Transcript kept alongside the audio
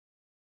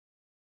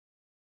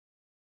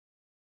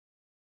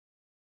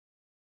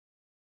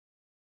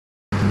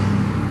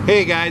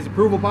Hey guys,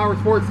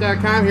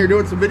 ApprovalPowersports.com here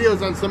doing some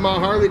videos on some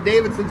Harley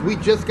Davidsons. We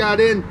just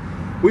got in.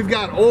 We've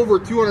got over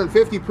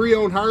 250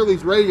 pre-owned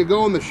Harleys ready to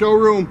go in the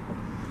showroom.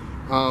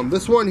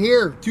 This one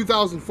here,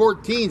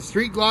 2014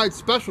 Street Glide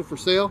Special for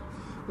sale.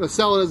 I'm going to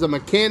sell it as a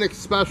mechanic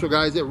special,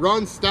 guys. It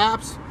runs,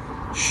 stops,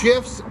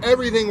 shifts,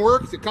 everything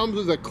works. It comes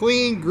with a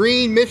clean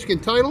green Michigan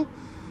title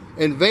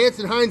and Vance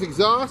and Hines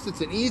exhaust.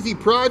 It's an easy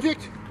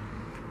project.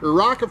 We're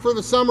rocking for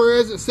the summer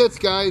as it sits,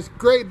 guys.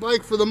 Great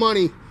bike for the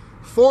money.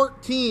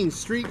 14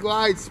 Street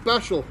Glide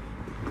Special.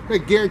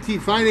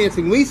 Guaranteed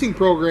financing, leasing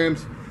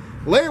programs,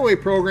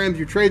 layaway programs.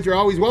 Your trades are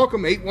always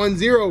welcome.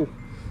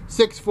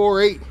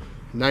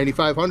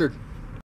 810-648-9500.